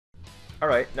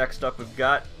Alright, next up we've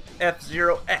got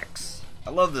F-Zero X.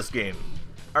 I love this game.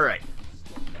 Alright.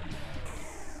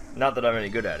 Not that I'm any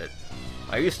good at it.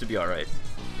 I used to be alright.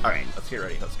 Alright, let's get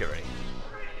ready. Let's get ready.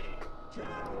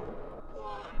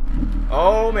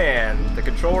 Oh man, the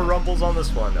controller rumbles on this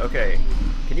one. Okay.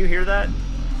 Can you hear that?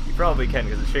 You probably can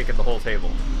because it's shaking the whole table.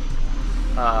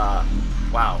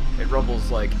 Wow. It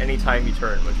rumbles like any time you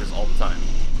turn, which is all the time.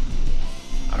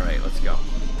 Alright, let's go.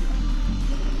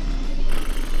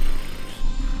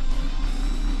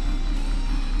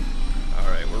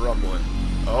 Alright, we're rumbling.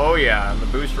 Oh yeah, and the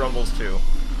boost rumbles too.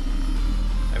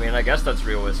 I mean, I guess that's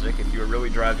realistic. If you were really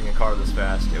driving a car this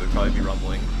fast, it would probably be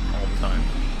rumbling all the time.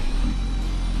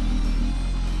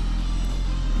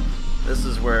 This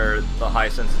is where the high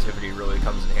sensitivity really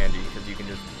comes in handy, because you can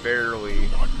just barely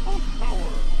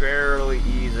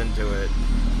ease into it.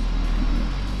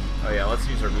 Oh yeah, let's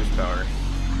use our boost power.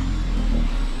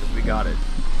 Because we got it.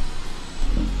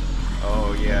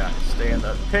 Oh yeah, stay in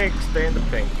the pink,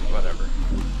 whatever.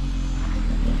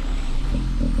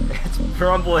 It's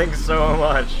rumbling so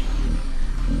much.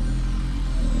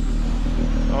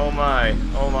 Oh my,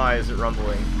 is it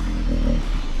rumbling?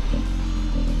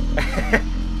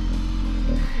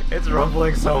 It's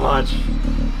rumbling so much.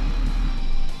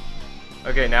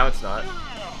 Okay, now it's not,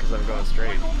 because I'm going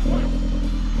straight.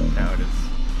 Now it is.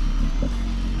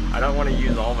 I don't want to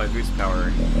use all my boost power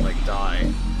and, like,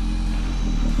 die.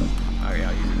 Oh yeah,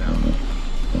 I'll use it now.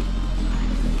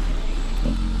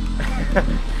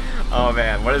 Oh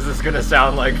man, what is this gonna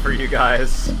sound like for you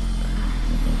guys?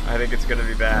 I think it's gonna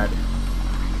be bad.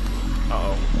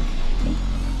 Uh-oh.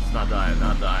 Let's not die,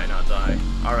 not die, not die.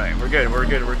 Alright, we're good, we're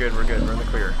good, we're good, we're good. We're in the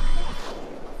clear.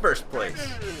 First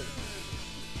place.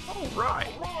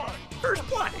 Alright. First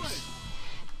place.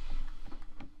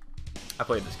 I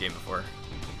played this game before.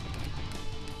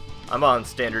 I'm on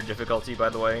standard difficulty, by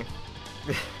the way.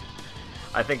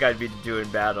 I think I'd be doing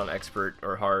bad on expert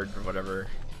or hard or whatever,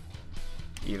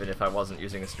 even if I wasn't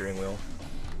using a steering wheel,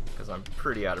 because I'm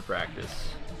pretty out of practice.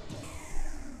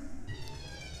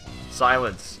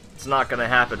 Silence. It's not gonna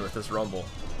happen with this rumble.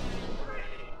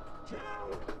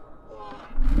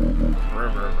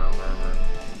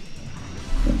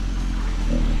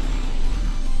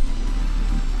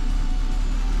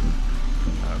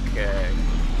 Okay.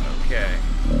 Okay.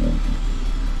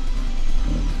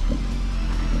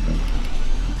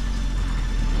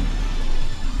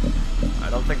 I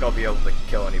don't think I'll be able to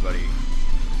kill anybody.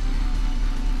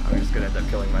 I'm just gonna end up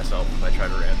killing myself if I try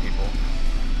to ram people.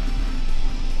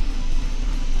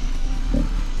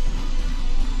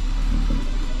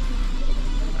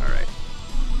 Alright.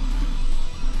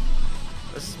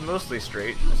 This is mostly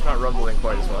straight. It's not rumbling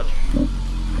quite as much.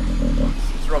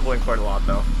 It's rumbling quite a lot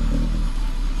though.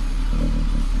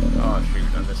 Oh shoot,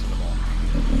 I'm missing them all.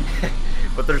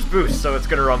 But there's boost, so it's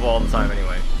gonna rumble all the time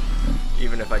anyway.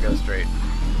 Even if I go straight.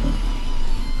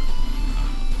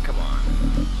 Come on.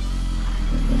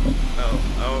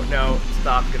 Oh no,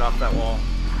 stop, get off that wall.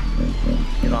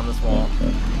 Get on this wall.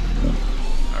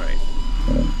 Alright.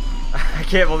 I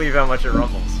can't believe how much it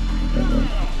rumbles.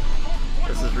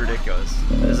 This is ridiculous.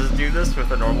 Does this do this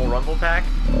with a normal rumble pack?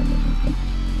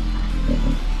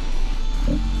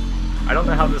 I don't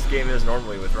know how this game is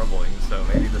normally with rumbling, so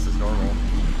maybe this is normal.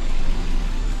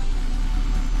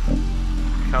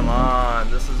 Come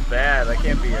on, this is bad. I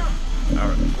can't be a...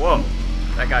 Alright, whoa!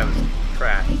 That guy was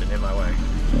trashed and in my way.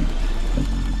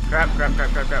 Crap, crap,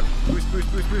 crap, crap, crap. Boost,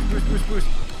 boost, boost, boost, boost, boost, boost.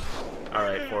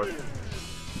 Alright, fourth.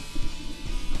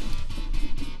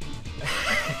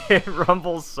 It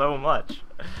rumbles so much.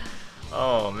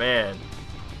 Oh man.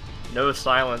 No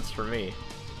silence for me.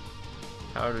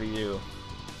 How do we do?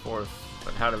 Fourth.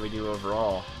 But how do we do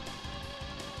overall?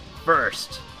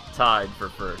 First. Tied for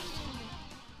first.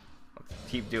 Let's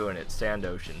keep doing it. Sand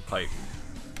ocean. Pipe.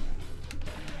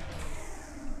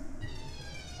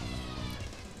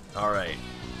 Alright.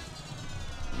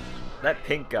 That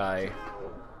pink guy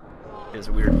is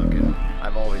weird looking.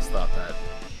 I've always thought that.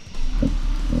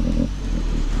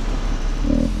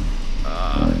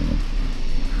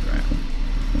 Crap.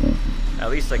 At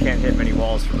least I can't hit many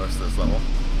walls for most of this level.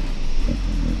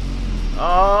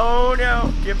 Oh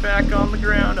no! Get back on the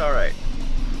ground. Alright.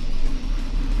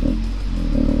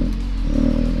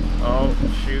 Oh,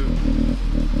 shoot.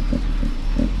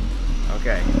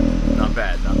 Okay. Not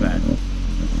bad, not bad.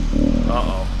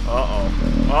 Uh-oh. Uh-oh.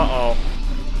 Uh-oh.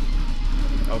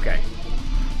 Okay.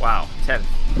 Wow. 10th.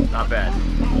 Not bad.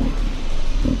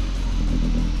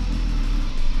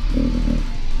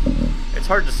 It's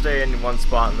hard to stay in one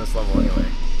spot in this level anyway.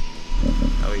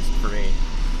 At least for me.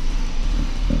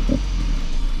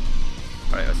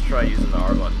 Alright, let's try using the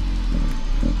R button.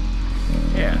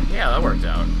 Yeah, that worked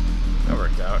out. That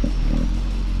worked out.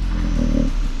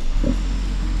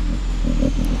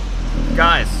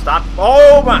 Guys, stop.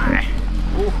 Oh my!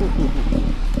 Ooh.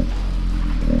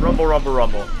 Rumble, rumble,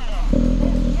 rumble.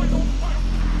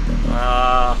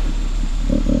 Oh.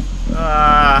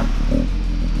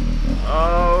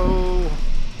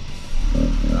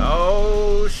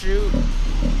 Oh, shoot.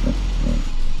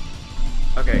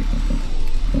 Okay.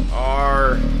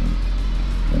 R.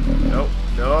 Nope,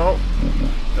 no.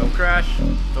 Don't crash.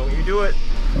 Don't you do it.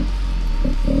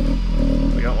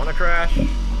 We don't want to crash. Boost,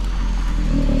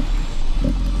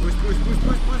 boost, boost,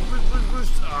 boost, boost, boost, boost,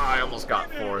 boost. Ah, I almost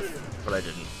got fourth, but I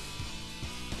didn't.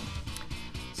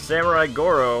 Samurai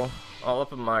Goro all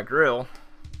up in my grill.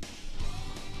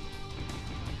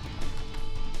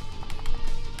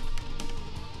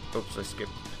 Oops, I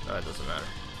skipped. It doesn't matter.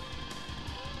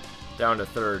 Down to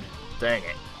third. Dang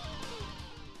it.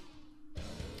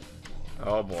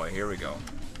 Oh boy, here we go.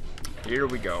 Here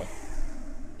we go.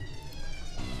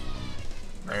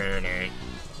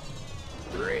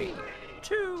 3,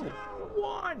 2,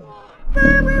 1.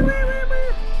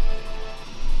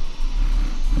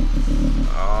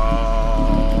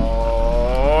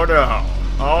 Oh no.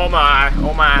 Oh my.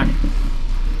 Oh my.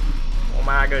 Oh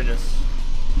my goodness.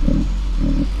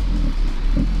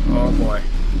 Oh boy.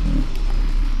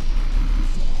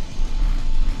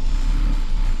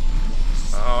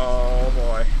 Oh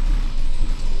boy.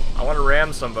 I want to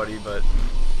ram somebody, but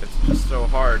it's just so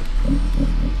hard.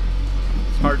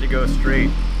 It's hard to go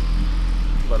straight,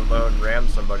 let alone ram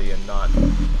somebody and not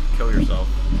kill yourself.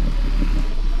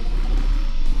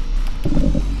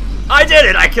 I did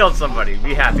it! I killed somebody.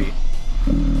 Be happy.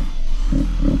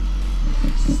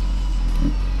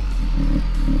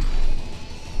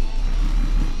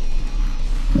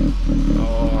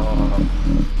 Oh.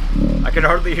 I can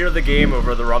hardly hear the game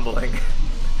over the rumbling.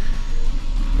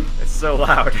 It's so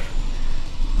loud.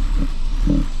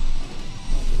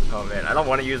 Oh man, I don't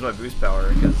want to use my boost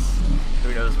power because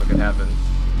who knows what could happen.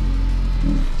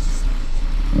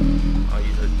 I'll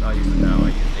use it now. I'll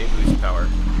use a boost power.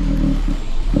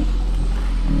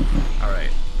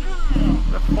 Alright.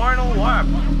 The final lap.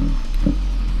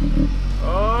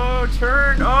 Oh,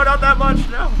 turn! Oh, not that much,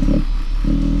 no!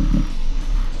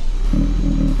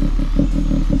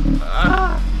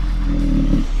 Ah!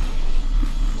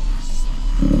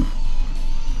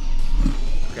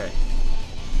 Okay.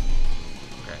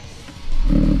 Okay.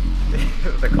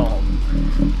 The calm.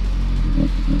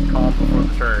 Calm before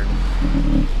the turn.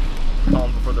 Calm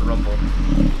before the rumble.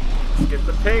 Let's get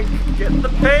the pink! Get the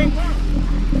pink!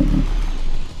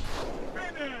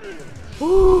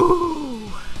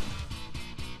 Woo!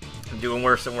 I'm doing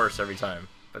worse and worse every time,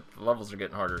 but the levels are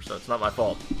getting harder, so it's not my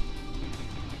fault.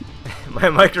 My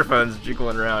microphone's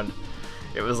jiggling around.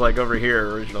 It was like over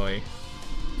here originally.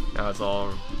 Now it's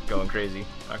all going crazy.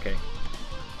 Okay.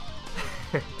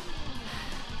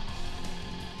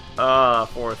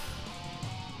 Fourth.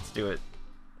 Let's do it.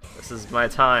 This is my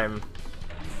time.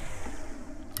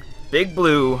 Big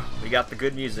Blue. We got the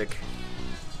good music.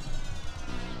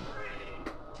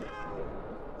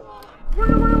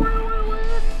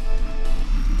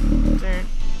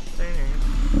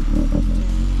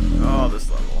 Oh, this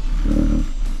level.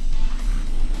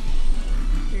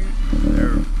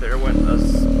 There went a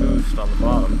boost on the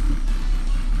bottom.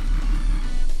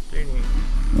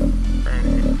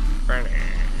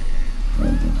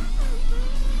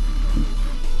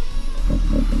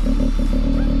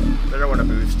 There went a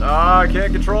boost. Ah, I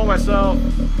can't control myself.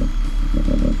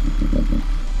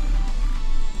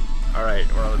 Alright,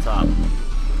 we're on the top.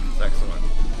 It's excellent.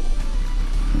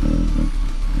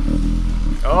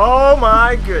 Oh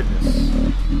my goodness.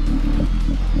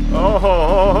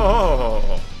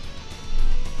 Oh.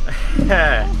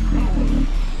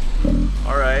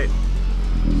 Alright.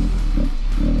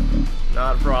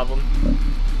 Not a problem.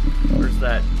 Where's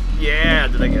that? Yeah,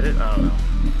 did I get it? I don't know.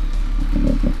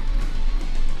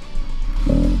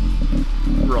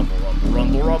 Rumble, rumble,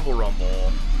 rumble, rumble,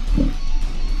 rumble.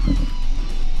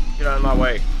 Get out of my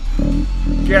way.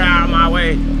 Get out of my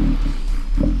way.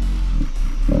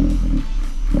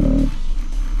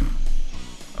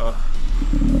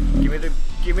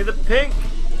 Give me the pink.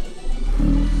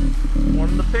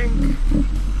 One the pink.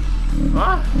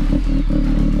 Ah.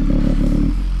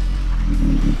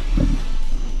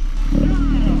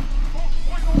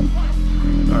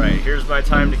 Alright, here's my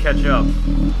time to catch up.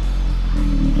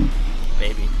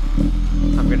 Maybe.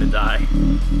 I'm gonna die.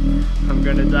 I'm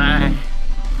gonna die.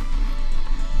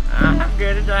 I'm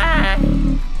gonna die.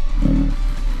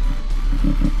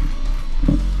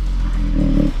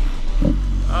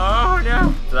 Oh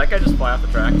no! Did that guy just fly off the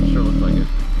track? It sure looked like it.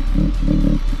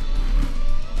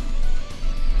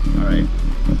 Alright.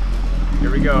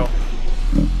 Here we go.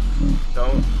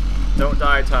 Don't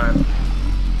die time.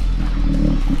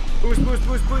 Boost, boost,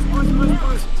 boost, boost, boost, boost,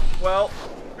 boost. Well,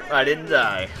 I didn't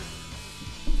die.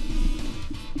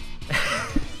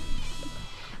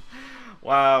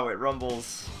 Wow, it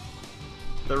rumbles.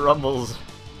 The rumbles.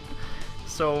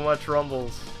 So much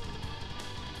rumbles.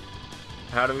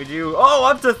 How do we do? Oh,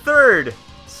 up to third!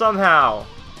 Somehow.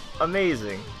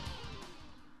 Amazing.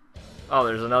 Oh,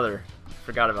 there's another.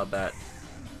 Forgot about that.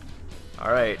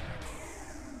 Alright.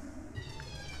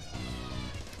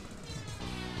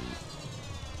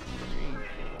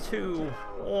 3, 2,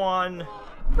 1.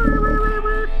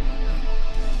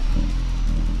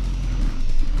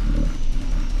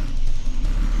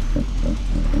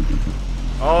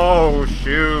 Oh,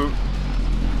 shoot.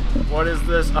 What is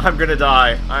this? I'm gonna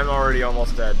die. I'm already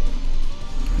almost dead.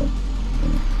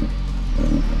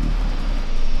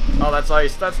 Oh, that's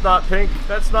ice. That's not pink.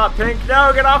 That's not pink.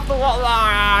 No, get off the wall.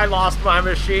 Ah, I lost my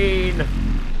machine.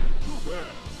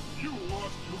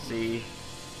 See?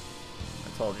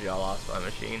 I told you I lost my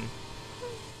machine.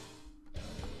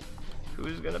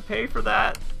 Who's gonna pay for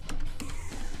that?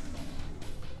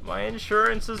 My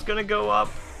insurance is gonna go up.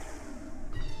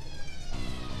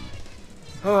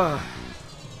 I'm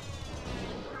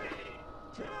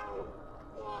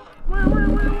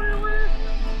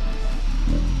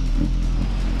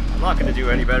not gonna do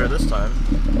any better this time.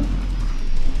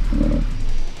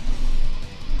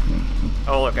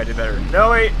 Oh look, I did better. No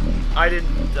wait, I did.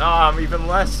 I'm even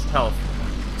less health.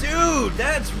 Dude,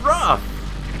 that's rough.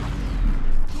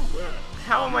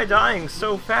 How am I dying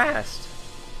so fast?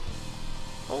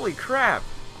 Holy crap.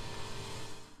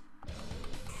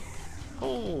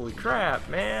 Holy crap,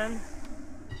 man.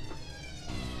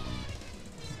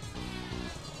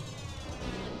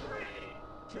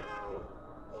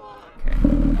 Okay.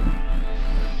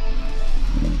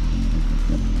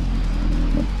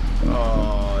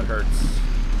 Oh, it hurts.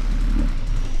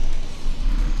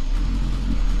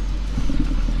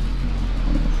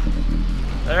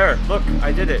 There, look,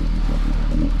 I did it.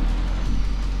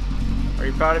 Are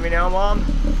you proud of me now, Mom?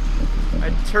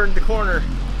 I turned the corner.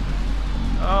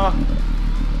 Oh.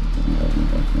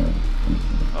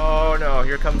 Oh no,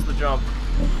 here comes the jump.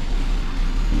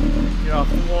 Get off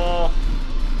the wall.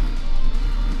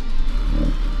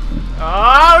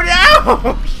 Oh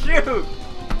no! Shoot!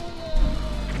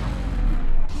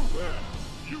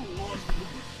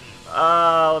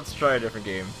 Let's try a different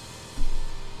game.